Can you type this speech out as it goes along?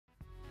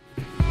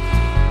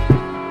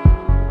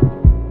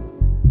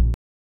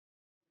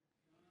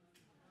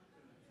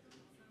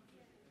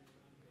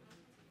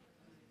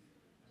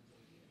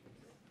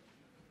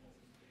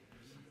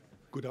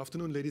Good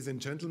afternoon, ladies and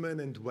gentlemen,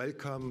 and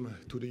welcome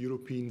to the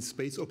European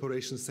Space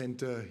Operations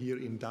Center here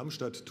in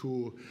Darmstadt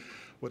to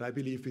what I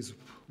believe is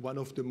one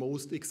of the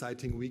most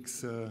exciting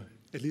weeks,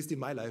 at least in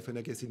my life, and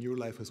I guess in your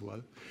life as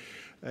well.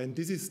 And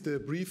this is the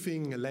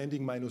briefing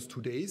landing minus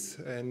 2 days,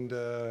 and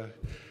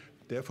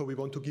therefore we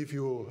want to give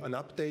you an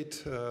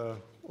update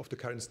of the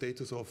current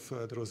status of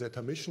the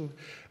Rosetta mission.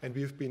 And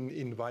we've been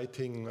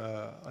inviting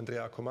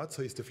Andrea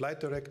Accomazzo, he's the flight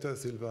director,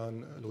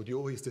 Sylvain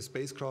Lodiot, he's the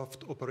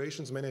spacecraft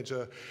operations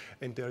manager,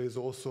 and there is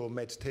also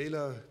Matt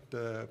Taylor,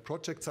 the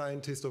project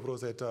scientist of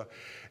Rosetta,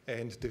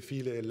 and the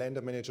Philae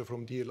lander manager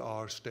from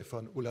DLR,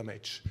 Stephan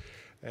Ulmec.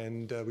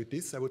 And with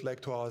this, I would like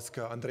to ask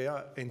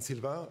Andrea and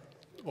Sylvain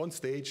on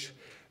stage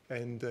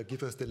and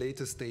give us the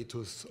latest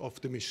status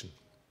of the mission.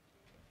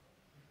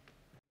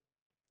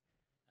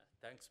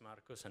 Thanks,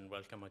 Marcus, and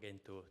welcome again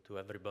to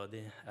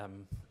everybody.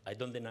 I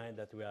don't deny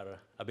that we are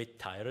a bit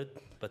tired,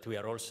 but we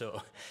are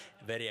also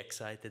very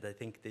excited. I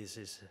think this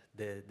is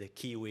the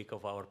key week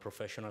of our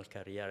professional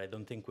career. I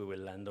don't think we will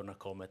land on a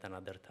Comet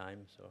another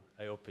time, so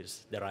I hope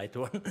it's the right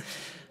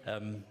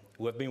one.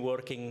 We've been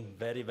working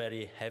very,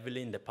 very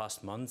heavily in the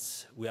past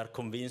months. We are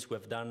convinced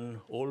we've done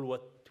all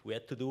what we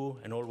had to do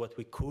and all what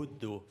we could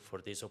do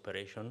for this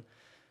operation.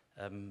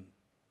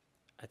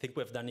 I think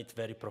we've done it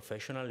very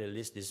professionally, at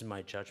least this is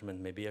my judgment.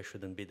 Maybe I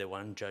shouldn't be the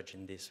one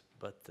judging this,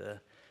 but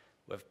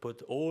we've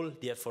put all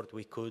the effort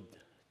we could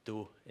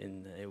do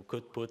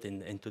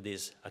into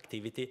this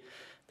activity.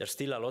 There's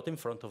still a lot in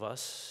front of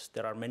us.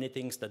 There are many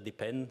things that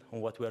depend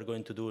on what we are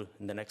going to do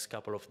in the next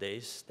couple of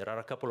days. There are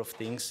a couple of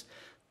things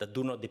that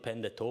do not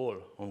depend at all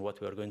on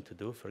what we are going to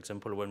do. For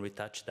example, when we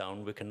touch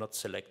down, we cannot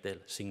select the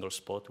single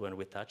spot when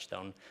we touch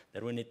down.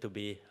 There we need to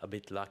be a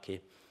bit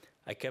lucky.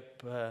 I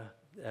kept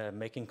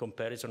making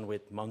comparison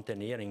with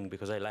mountaineering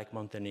because I like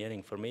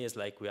mountaineering. For me, it's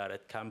like we are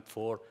at Camp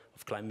 4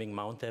 of climbing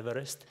Mount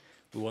Everest.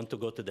 We want to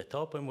go to the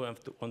top and we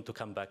want to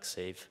come back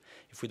safe.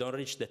 If we don't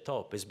reach the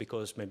top, it's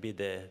because maybe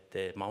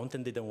the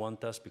mountain didn't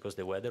want us because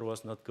the weather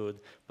was not good,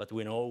 but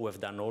we know we've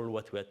done all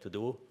what we had to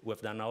do.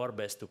 We've done our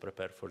best to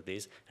prepare for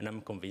this, and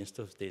I'm convinced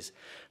of this.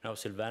 Now,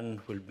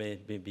 Sylvain will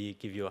maybe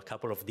give you a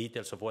couple of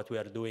details of what we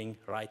are doing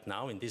right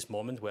now in this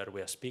moment where we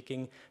are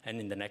speaking and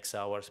in the next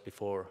hours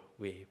before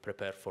we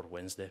prepare for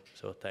Wednesday.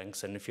 So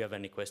thanks, and if you have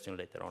any question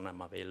later on, I'm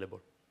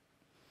available.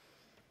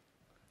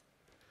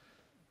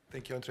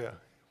 Thank you, Andrea.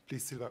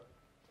 Please, Sylvain.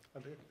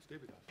 Andrea, stay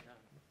with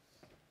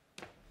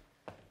us.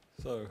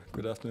 So,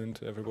 good afternoon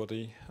to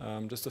everybody.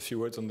 Just a few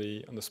words on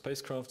the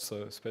spacecraft.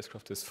 So, the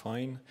spacecraft is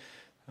fine.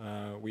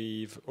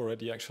 We've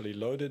already actually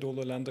loaded all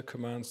the lander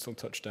commands till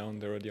touchdown.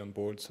 They're already on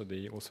board. So,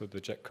 also the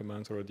jet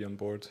commands are already on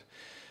board.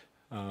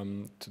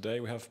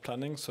 Today we have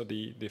planning. So,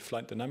 the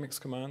flight dynamics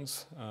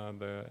commands,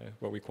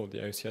 what we call the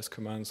AOCS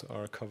commands,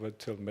 are covered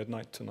till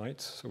midnight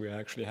tonight. So, we are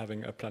actually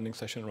having a planning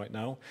session right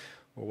now.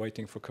 We're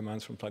waiting for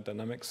commands from flight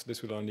dynamics.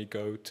 This will only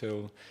go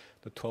till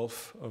the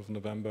 12th of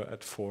November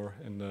at 4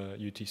 in the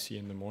UTC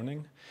in the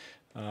morning.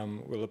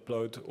 We'll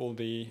upload all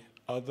the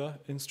other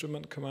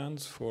instrument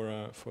commands for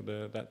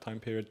that time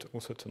period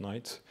also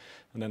tonight.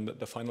 And then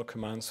the final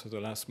commands for the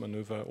last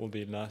maneuver, all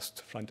the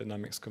last flight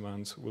dynamics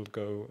commands will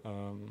go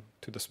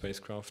to the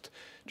spacecraft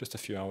just a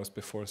few hours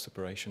before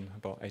separation,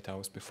 about 8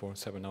 hours before,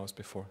 7 hours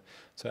before.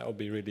 So that'll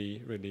be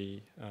really,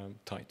 really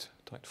tight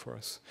for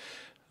us.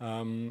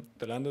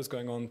 The lander is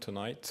going on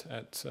tonight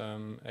at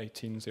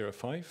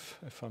 18:05,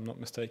 if I'm not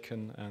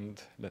mistaken,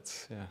 and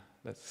let's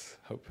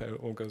hope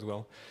all goes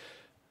well.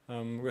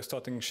 We're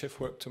starting shift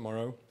work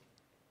tomorrow,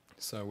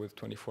 so with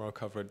 24-hour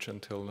coverage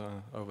until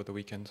over the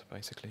weekend,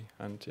 basically.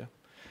 And yeah,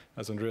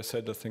 as Andrea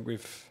said, I think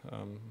we've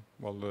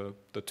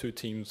the two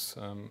teams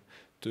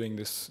doing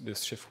this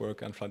shift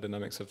work and flight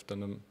dynamics have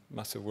done a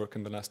massive work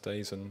in the last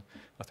days, and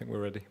I think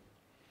we're ready.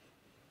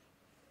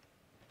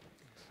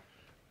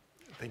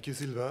 Thank you,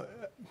 Sylvain.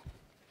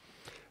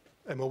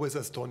 I'm always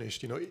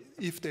astonished,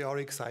 if they are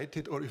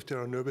excited or if they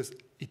are nervous,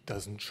 it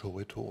doesn't show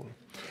at all.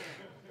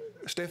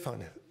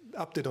 Stephan,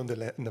 update on the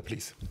lander,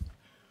 please.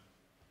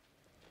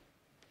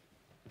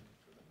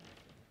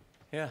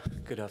 Yeah,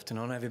 good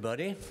afternoon,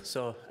 everybody.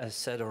 So, as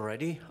said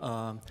already,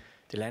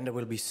 the lander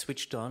will be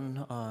switched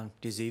on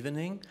this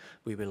evening.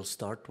 We will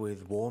start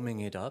with warming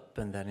it up,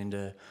 and then in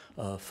the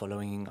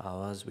following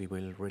hours, we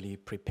will really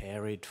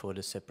prepare it for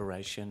the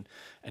separation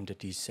and the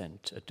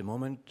descent. At the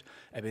moment,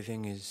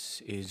 everything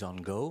is on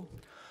go.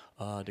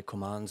 The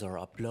commands are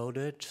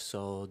uploaded,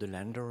 so the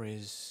lander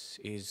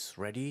is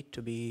ready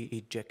to be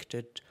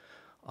ejected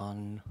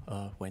on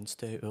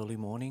Wednesday early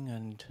morning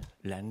and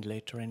land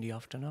later in the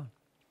afternoon.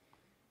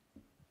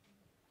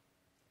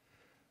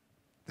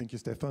 Thank you,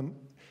 Stephan.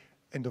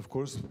 And of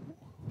course,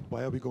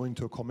 why are we going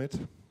to a Comet?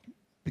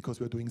 Because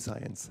we're doing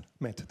science.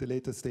 Matt, the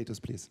latest status,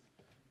 please.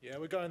 Yeah,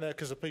 we're going there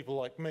because of people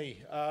like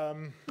me.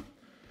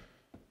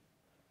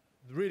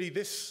 Really,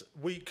 this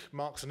week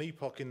marks an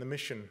epoch in the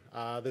mission.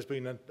 There's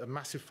been a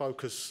massive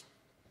focus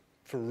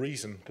for a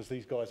reason, because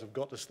these guys have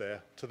got us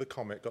there to the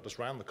Comet, got us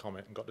round the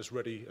Comet, and got us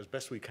ready as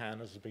best we can,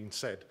 as has been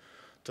said,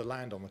 to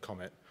land on the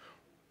Comet.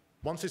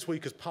 Once this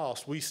week has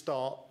passed, we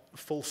start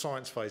full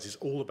science phase is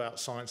all about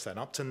science then.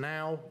 Up to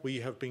now, we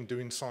have been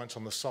doing science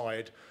on the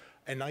side,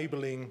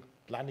 enabling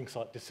landing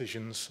site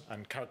decisions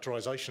and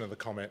characterization of the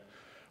comet.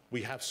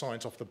 We have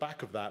science off the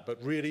back of that,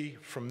 but really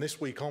from this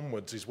week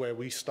onwards is where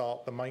we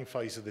start the main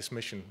phase of this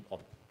mission,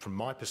 from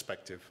my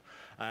perspective,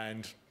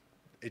 and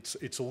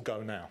it's all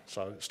go now,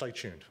 so stay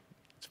tuned.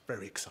 It's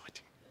very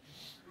exciting.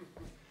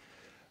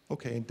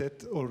 Okay, and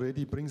that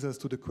already brings us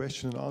to the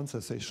question and answer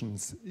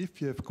sessions.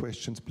 If you have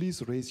questions,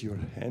 please raise your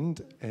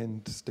hand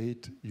and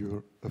state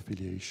your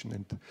affiliation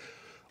and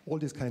all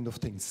these kind of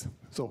things.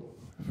 So,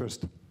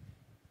 first.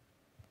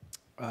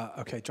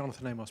 Okay,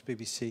 Jonathan Amos,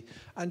 BBC.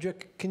 Andrea,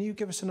 can you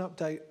give us an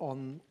update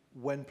on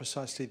when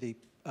precisely the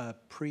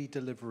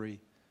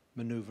pre-delivery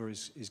manoeuvre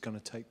is going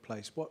to take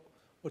place? What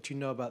do you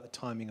know about the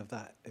timing of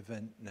that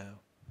event now?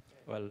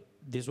 Well,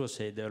 this was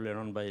said earlier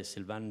on by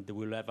Sylvain. We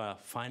will have a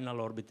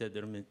final orbit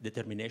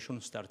determination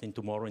starting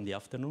tomorrow in the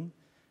afternoon.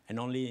 And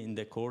only in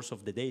the course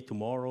of the day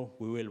tomorrow,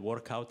 we will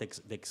work out the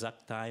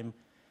exact time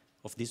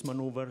of this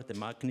maneuver, the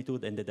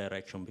magnitude and the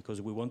direction,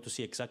 because we want to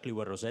see exactly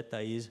where Rosetta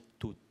is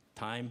to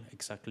time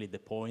exactly the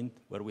point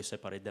where we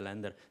separate the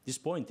lander. This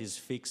point is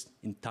fixed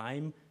in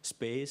time,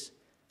 space,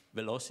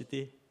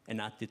 velocity,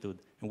 and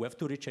attitude. And we have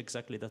to reach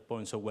exactly that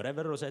point. So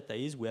wherever Rosetta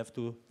is, we have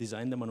to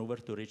design the maneuver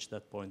to reach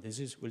that point.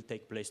 This will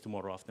take place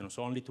tomorrow afternoon.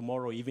 So only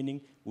tomorrow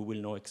evening, we will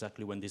know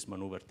exactly when this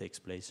maneuver takes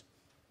place.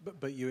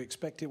 But you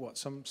expect it, what,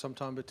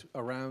 sometime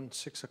around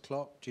 6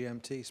 o'clock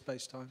GMT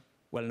space time?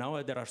 Well,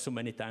 now there are so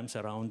many times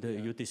around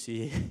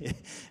UTC,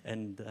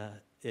 and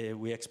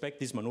we expect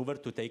this maneuver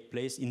to take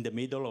place in the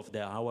middle of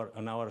the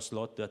an hour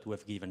slot that we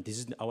have given. This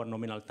is our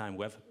nominal time.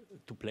 We have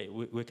to play.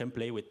 We can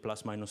play with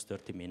plus minus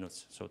 30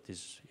 minutes. So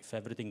if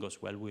everything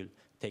goes well, we'll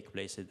take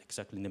place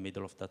exactly in the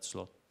middle of that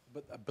slot.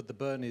 But the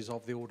burn is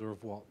of the order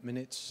of what,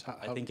 minutes?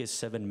 I think it's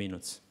 7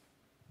 minutes.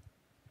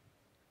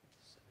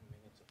 7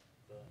 minutes of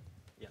burn.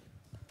 Yeah.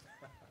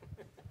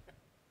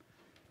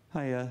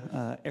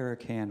 Hi,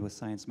 Eric Hand with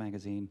Science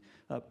Magazine.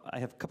 I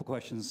have a couple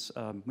questions.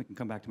 We can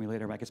come back to me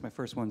later, but I guess my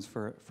first one's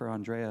for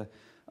Andrea.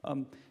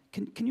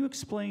 Can you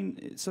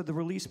explain, so the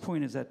release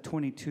point is at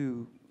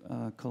 22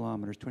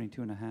 kilometers,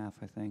 22 and a half,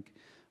 I think.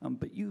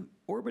 But you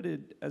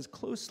orbited as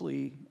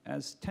closely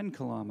as 10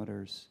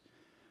 kilometers.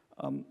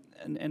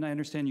 And I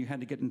understand you had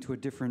to get into a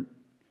different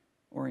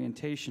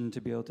orientation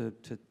to be able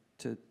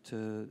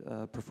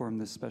to perform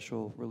this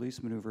special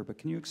release maneuver. But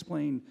can you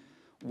explain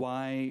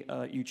why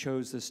you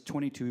chose this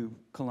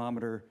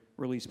 22-kilometer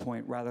release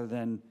point rather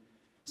than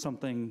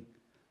something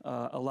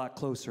a lot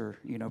closer?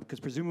 You know, because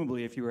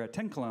presumably if you were at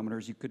 10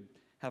 kilometers, you could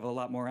have a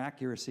lot more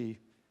accuracy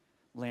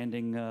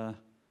landing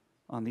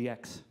on the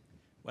X.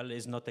 Well,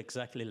 it's not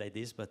exactly like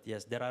this, but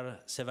yes, there are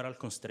several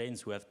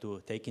constraints we have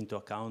to take into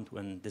account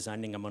when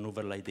designing a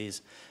maneuver like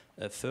this.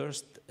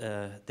 First,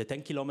 the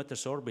 10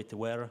 kilometers orbit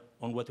were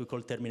on what we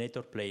call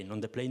terminator plane, on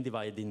the plane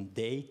dividing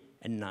day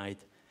and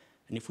night.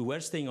 And if we were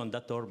staying on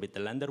that orbit, the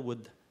lander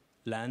would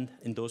land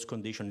in those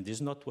conditions. This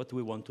is not what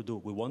we want to do.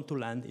 We want to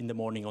land in the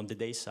morning on the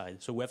day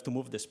side. So we have to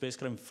move the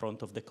spacecraft in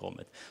front of the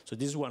comet. So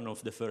this is one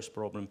of the first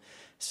problems.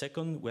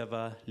 Second, we have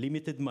a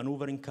limited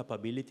maneuvering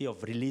capability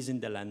of releasing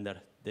the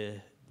lander. The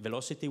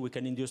velocity we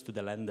can induce to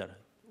the lander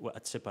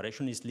at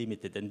separation is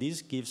limited. And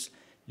this gives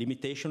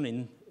limitation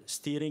in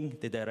steering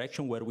the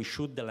direction where we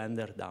shoot the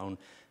lander down.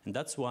 And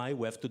that's why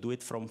we have to do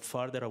it from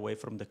farther away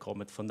from the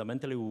comet.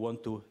 Fundamentally, we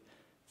want to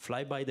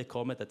fly by the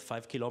comet at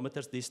 5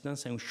 kilometers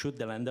distance and shoot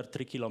the lander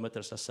 3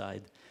 kilometers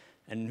aside.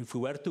 And if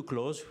we were too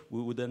close,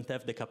 we wouldn't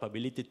have the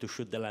capability to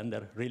shoot the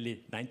lander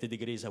really 90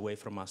 degrees away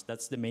from us.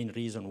 That's the main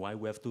reason why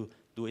we have to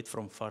do it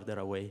from farther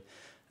away.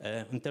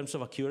 In terms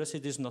of accuracy,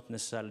 this is not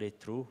necessarily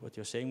true, what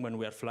you're saying. When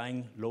we are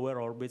flying lower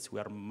orbits, we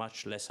are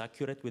much less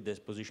accurate with the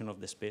position of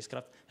the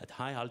spacecraft. At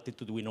high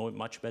altitude, we know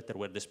much better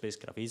where the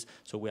spacecraft is,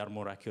 so we are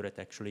more accurate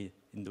actually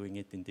in doing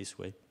it in this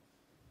way.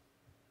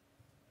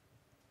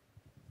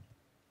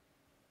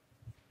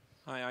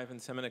 Hi, Ivan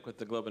Semenik with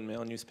the Globe and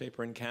Mail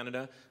newspaper in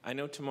Canada. I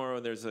know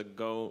tomorrow there's a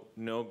go,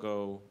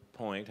 no-go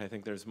point. I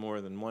think there's more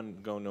than one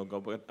go,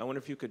 no-go. But I wonder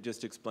if you could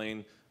just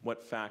explain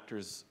what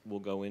factors will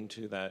go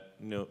into that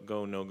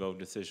go, no-go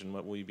decision.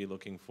 What will you be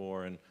looking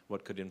for and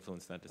what could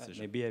influence that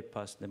decision? Maybe I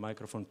pass the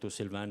microphone to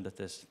Sylvain that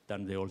has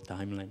done the whole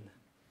timeline.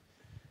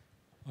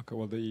 Okay,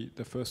 well,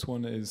 the first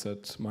one is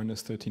at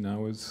minus 13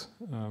 hours.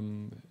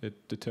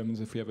 It determines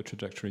if we have a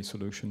trajectory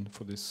solution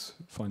for this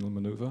final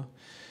maneuver.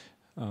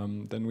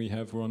 Then we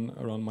have run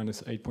around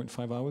minus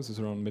 8.5 hours, is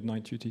around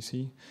midnight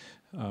UTC,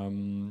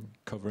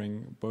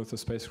 covering both the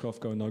spacecraft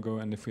go, no-go,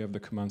 and if we have the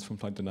commands from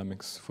flight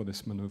dynamics for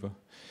this maneuver.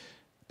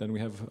 Then we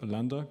have a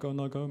lander go,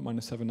 no-go,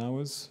 minus 7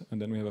 hours,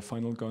 and then we have a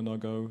final go,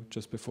 no-go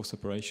just before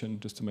separation,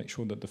 just to make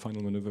sure that the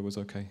final maneuver was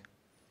okay.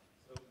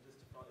 So just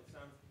to follow,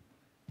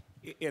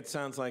 it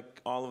sounds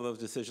like all of those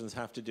decisions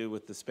have to do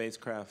with the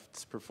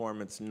spacecraft's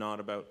performance, not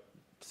about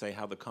say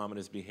how the comet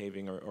is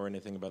behaving or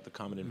anything about the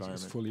comet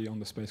environment. It's fully on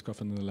the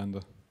spacecraft and the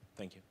lander.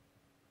 Thank you.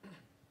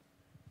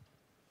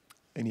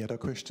 Any other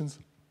questions?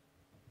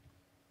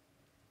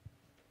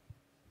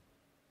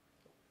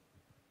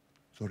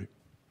 Sorry.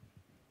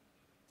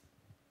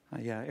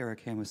 Yeah,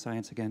 Eric Ham with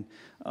Science again.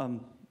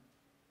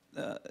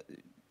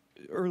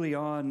 Early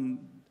on,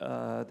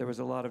 there was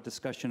a lot of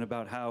discussion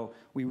about how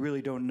we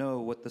really don't know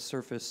what the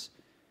surface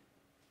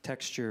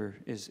texture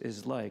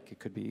is like. It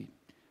could be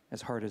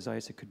as hard as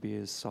ice. It could be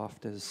as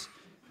soft as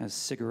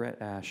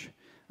cigarette ash.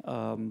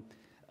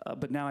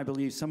 But now I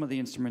believe some of the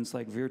instruments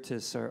like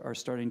Virtus are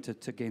starting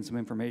to gain some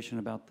information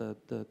about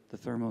the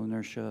thermal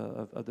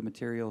inertia of the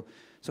material.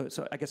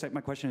 So I guess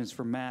my question is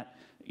for Matt.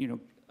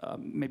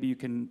 Maybe you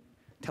can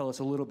tell us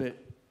a little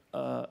bit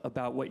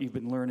about what you've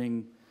been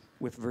learning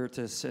with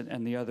Virtus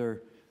and the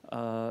other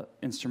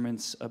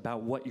instruments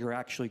about what you're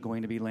actually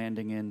going to be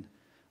landing in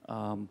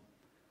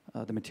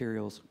the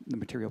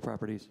material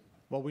properties.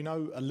 Well, we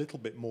know a little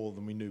bit more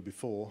than we knew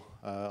before.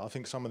 I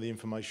think some of the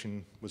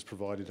information was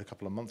provided a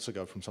couple of months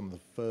ago from some of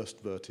the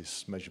first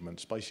Virtus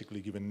measurements,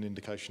 basically giving an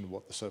indication of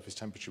what the surface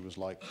temperature was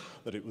like,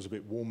 that it was a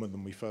bit warmer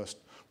than we first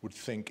would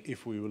think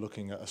if we were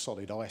looking at a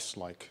solid ice,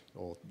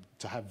 or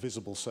to have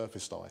visible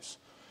surfaced ice.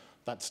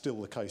 That's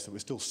still the case, that we're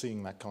still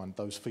seeing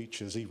those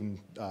features even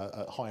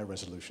at higher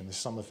resolution. There's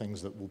some of the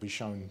things that will be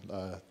shown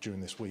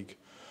during this week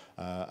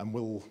and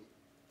will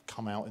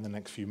come out in the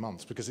next few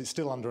months, because it's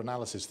still under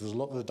analysis. There's a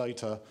lot of the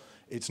data,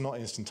 it's not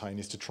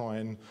instantaneous, to try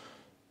and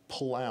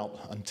pull out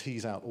and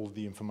tease out all of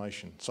the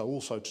information. So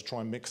also to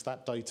try and mix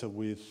that data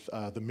with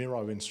the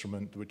Miro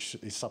instrument, which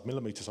is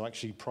sub-millimeter, so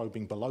actually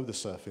probing below the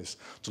surface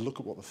to look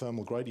at what the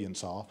thermal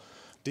gradients are.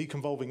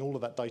 Deconvolving all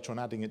of that data and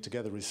adding it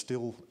together is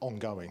still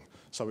ongoing.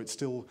 So it's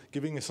still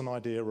giving us an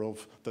idea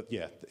of that,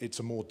 yeah, it's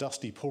a more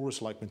dusty,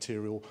 porous-like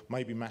material,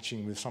 maybe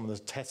matching with some of the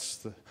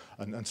tests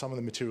and some of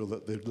the material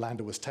that the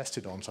lander was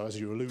tested on. So as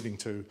you're alluding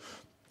to,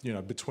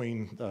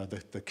 between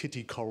the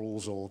kitty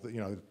corals or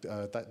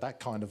that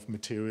kind of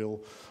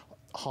material,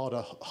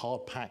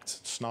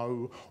 hard-packed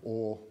snow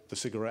or the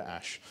cigarette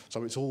ash.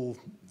 So it's all.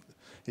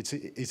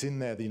 It's in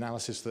there, the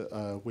analysis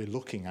that we're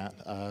looking at,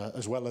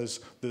 as well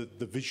as the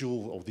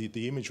visual or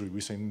the imagery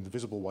we've seen, the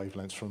visible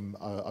wavelengths from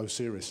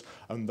OSIRIS,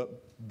 and that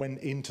went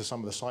into some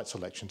of the site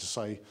selection to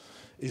say,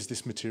 is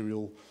this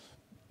material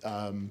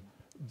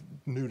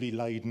newly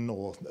laden,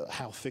 or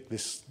how thick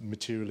this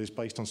material is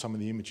based on some of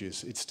the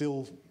images. It's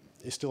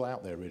still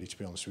out there, really, to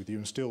be honest with you,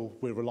 and still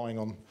we're relying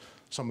on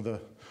some of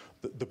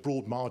the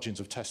broad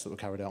margins of tests that were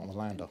carried out on the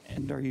lander.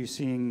 And are you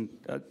seeing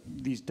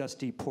these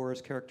dusty,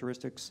 porous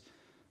characteristics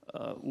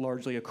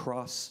largely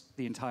across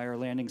the entire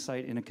landing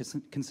site in a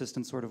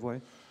consistent sort of way?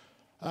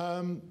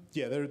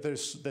 Yeah,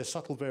 there's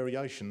subtle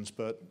variations,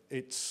 but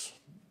it's,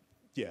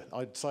 yeah,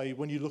 I'd say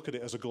when you look at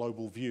it as a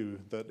global view,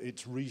 that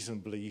it's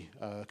reasonably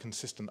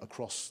consistent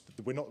across.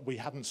 We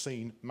haven't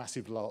seen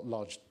massive,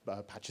 large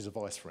patches of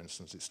ice, for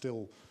instance. It's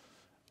still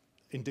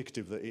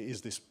indicative that it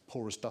is this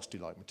porous,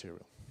 dusty-like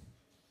material.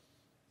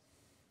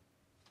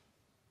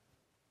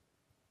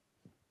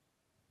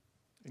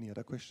 Any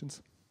other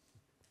questions?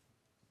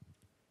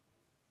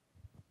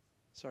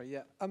 Sorry,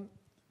 yeah.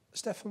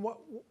 Stephan,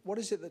 what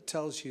is it that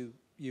tells you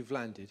you've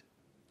landed?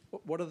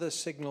 What are the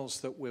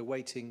signals that we're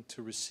waiting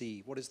to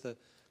receive? What is the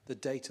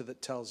data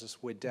that tells us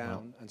we're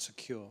down and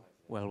secure?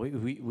 Well,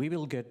 we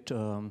will get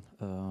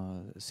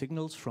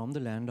signals from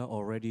the lander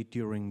already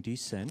during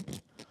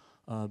descent.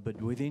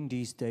 But within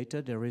these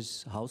data, there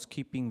is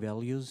housekeeping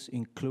values,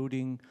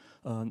 including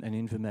an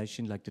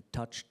information like the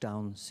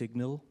touchdown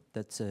signal.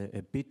 That's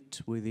a bit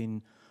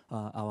within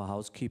our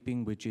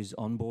housekeeping, which is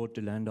on board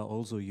the lander,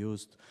 also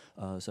used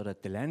so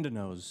that the lander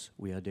knows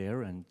we are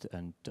there and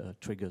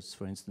triggers,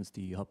 for instance,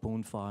 the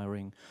harpoon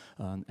firing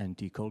and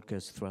the cold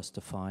gas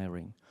thruster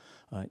firing.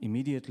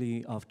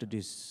 Immediately after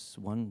this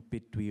one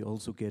bit, we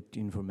also get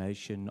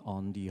information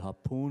on the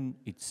harpoon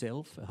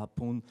itself, a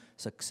harpoon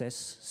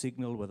success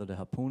signal, whether the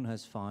harpoon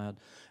has fired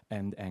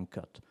and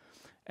anchored.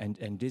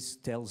 And this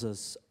tells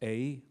us,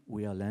 A,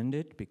 we are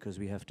landed because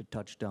we have the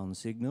touchdown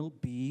signal.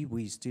 B,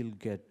 we still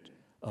get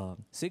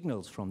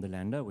signals from the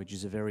lander, which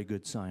is a very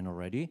good sign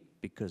already,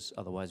 because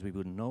otherwise we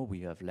wouldn't know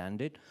we have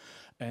landed.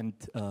 And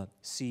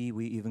C,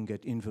 we even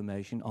get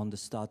information on the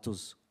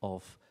status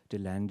of the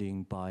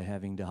landing by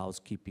having the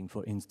housekeeping,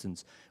 for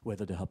instance,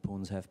 whether the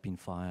harpoons have been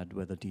fired,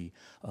 whether the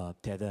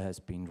tether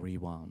has been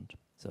rewound.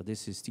 So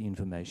this is the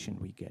information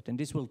we get. And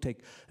this will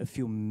take a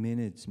few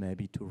minutes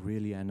maybe to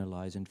really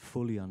analyze and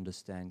fully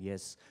understand,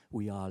 yes,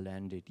 we are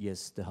landed,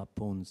 yes, the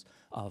harpoons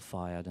are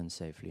fired and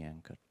safely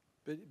anchored.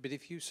 But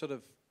if you sort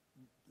of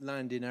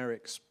land in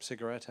Eric's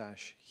cigarette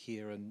ash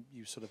here and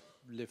you sort of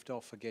lift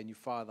off again, you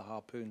fire the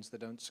harpoons, they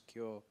don't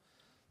secure,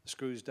 the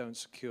screws don't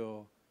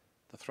secure,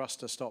 the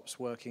thruster stops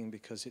working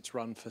because it's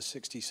run for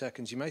 60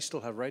 seconds, you may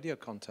still have radio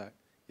contact,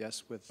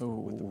 yes, with the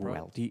probe?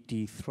 Well,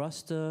 the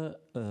thruster,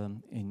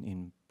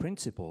 in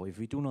principle, if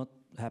we do not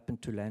happen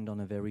to land on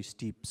a very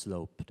steep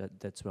slope,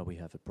 that's where we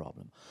have a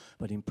problem.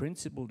 But in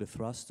principle, the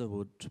thruster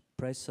would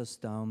press us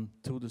down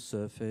to the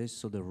surface,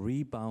 so the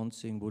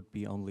rebouncing would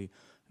be only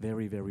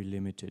very, very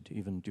limited,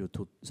 even due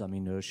to some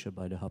inertia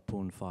by the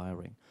harpoon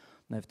firing.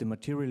 Now, if the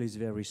material is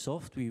very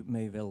soft, we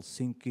may well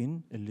sink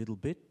in a little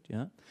bit,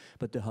 yeah.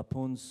 But the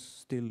harpoons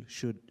still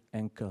should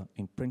anchor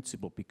in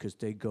principle because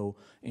they go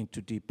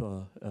into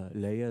deeper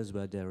layers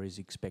where there is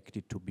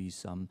expected to be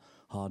some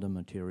harder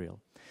material.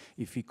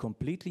 If we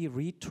completely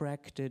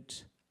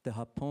retracted the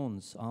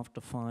harpoons after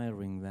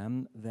firing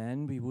them,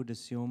 then we would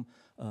assume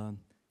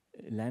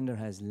lander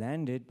has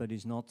landed but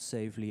is not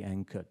safely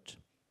anchored,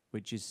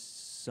 which is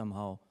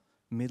somehow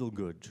middle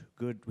good.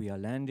 Good, we are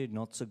landed,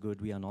 not so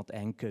good, we are not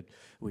anchored,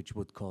 which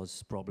would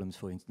cause problems,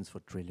 for instance,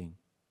 for drilling.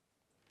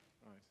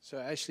 Right. So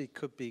it actually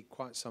could be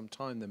quite some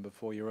time then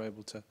before you're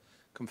able to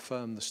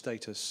confirm the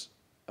status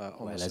on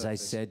the surface. As I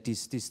said,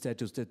 this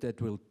status,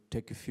 that will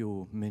take a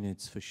few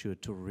minutes for sure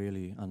to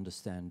really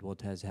understand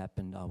what has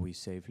happened. Are we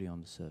safely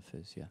on the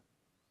surface? Yeah.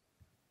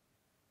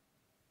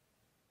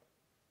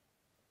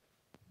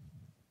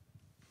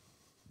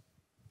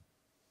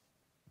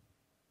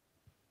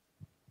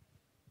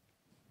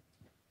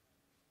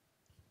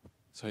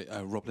 Sorry,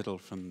 Rob Little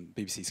from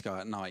BBC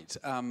Sky at Night.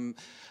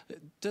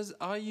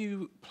 Are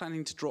you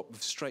planning to drop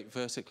straight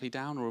vertically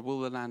down, or will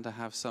the lander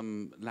have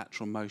some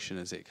lateral motion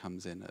as it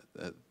comes in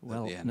at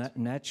the end?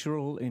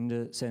 Natural in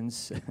the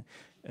sense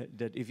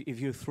that if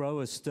you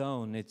throw a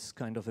stone, it's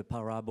kind of a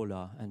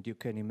parabola, and you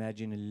can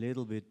imagine a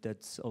little bit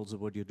that's also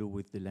what you do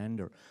with the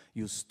lander.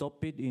 You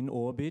stop it in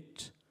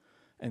orbit,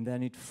 and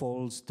then it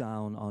falls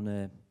down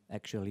on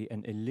actually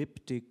an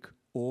elliptic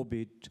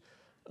orbit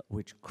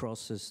which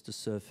crosses the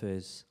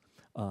surface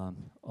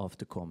of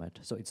the comet.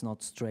 So it's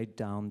not straight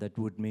down. That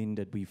would mean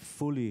that we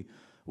fully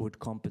would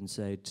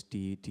compensate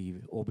the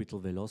orbital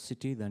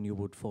velocity, then you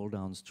would fall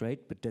down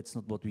straight, but that's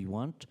not what we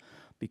want,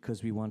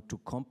 because we want to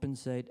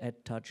compensate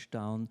at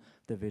touchdown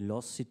the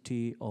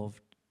velocity of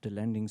the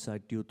landing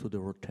site due to the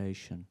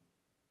rotation.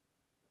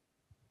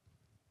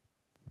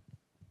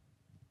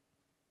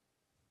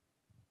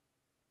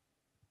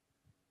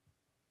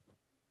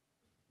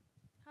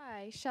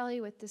 Hi,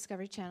 Shelley with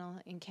Discovery Channel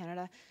in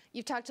Canada.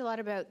 You've talked a lot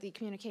about the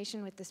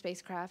communication with the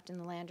spacecraft and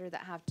the lander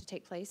that have to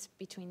take place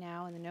between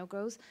now and the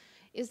no-goes.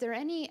 Is there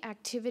any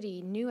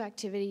activity, new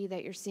activity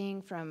that you're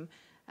seeing from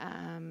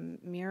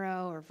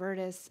Miro or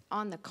Virtus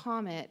on the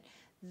Comet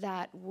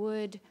that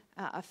would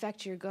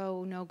affect your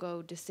go,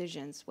 no-go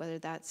decisions, whether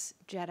that's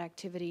jet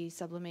activity,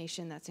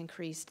 sublimation that's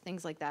increased,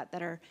 things like that,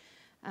 that are,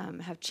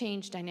 have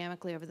changed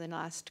dynamically over the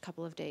last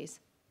couple of days?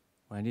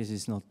 Well, this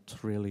is not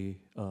really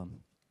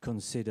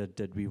considered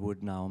that we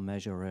would now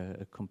measure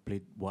a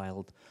complete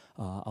wild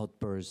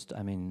outburst.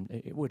 I mean,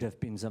 it would have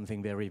been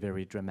something very,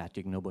 very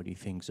dramatic. Nobody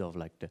thinks of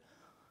like the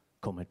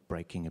comet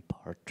breaking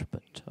apart,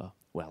 but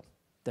well,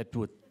 that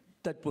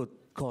would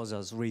cause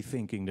us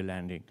rethinking the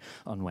landing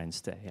on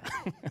Wednesday.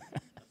 Yeah.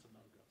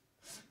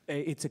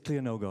 It's a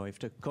clear no-go. If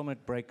the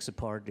comet breaks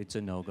apart, it's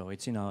a no-go.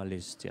 It's in our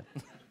list. Yeah.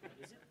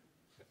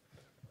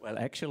 Well,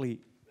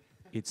 actually,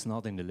 it's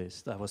not in the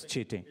list. I was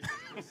cheating.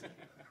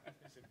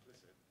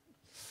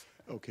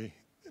 Okay,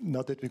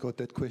 now that we got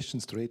that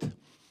question straight.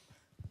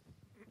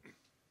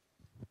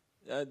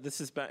 This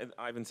is back,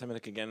 Ivan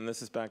Semitic again, and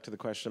this is back to the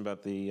question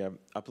about the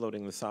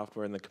uploading the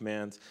software and the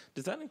commands.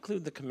 Does that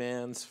include the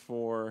commands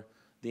for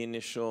the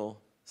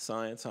initial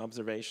science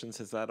observations?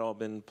 Has that all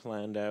been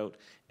planned out?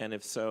 And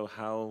if so,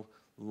 how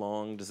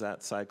long does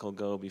that cycle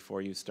go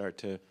before you start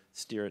to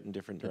steer it in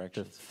different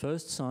directions? The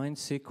first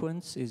science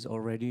sequence is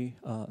already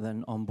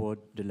then on board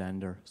the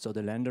lander. So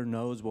the lander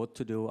knows what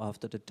to do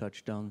after the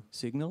touchdown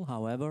signal.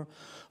 However,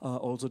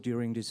 also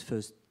during this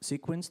first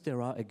sequence,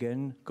 there are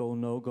again go,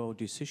 no-go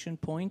decision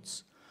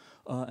points.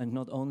 And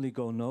not only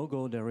go,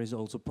 no-go, there is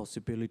also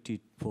possibility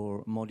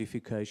for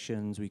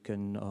modifications. We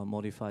can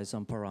modify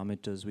some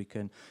parameters. We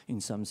can, in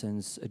some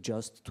sense,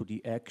 adjust to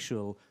the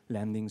actual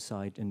landing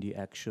site and the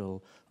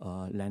actual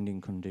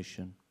landing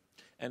condition.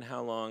 And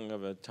how long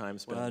of a time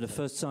span? Well, the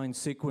first science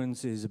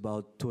sequence is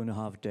about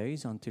 2.5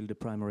 days until the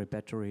primary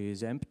battery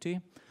is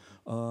empty.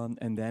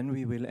 And then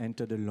we will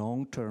enter the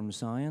long-term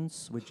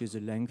science, which is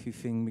a lengthy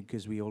thing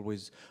because we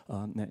always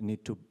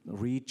need to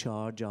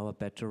recharge our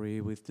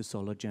battery with the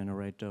solar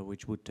generator,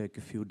 which would take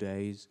a few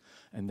days.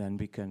 And then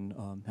we can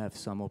have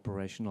some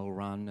operational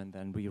run, and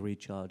then we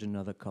recharge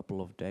another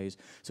couple of days.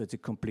 So it's a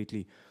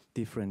completely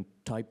different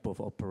type of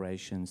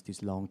operations,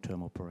 these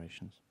long-term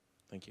operations.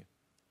 Thank you.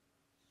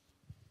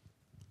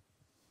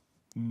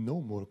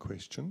 No more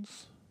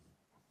questions.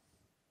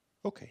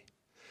 Okay.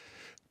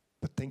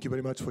 But thank you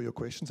very much for your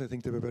questions. I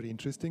think they were very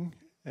interesting.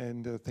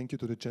 And thank you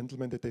to the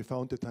gentlemen that they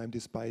found the time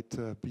despite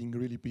being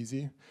really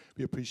busy.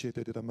 We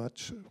appreciated it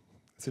much.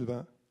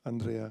 Sylvain,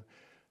 Andrea,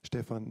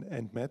 Stephan,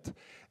 and Matt.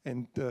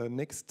 And the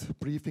next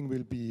briefing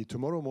will be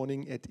tomorrow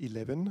morning at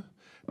 11,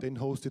 then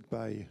hosted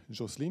by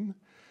Jocelyn.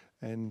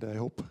 And I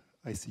hope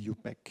I see you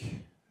back.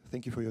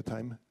 Thank you for your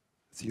time.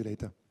 See you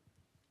later.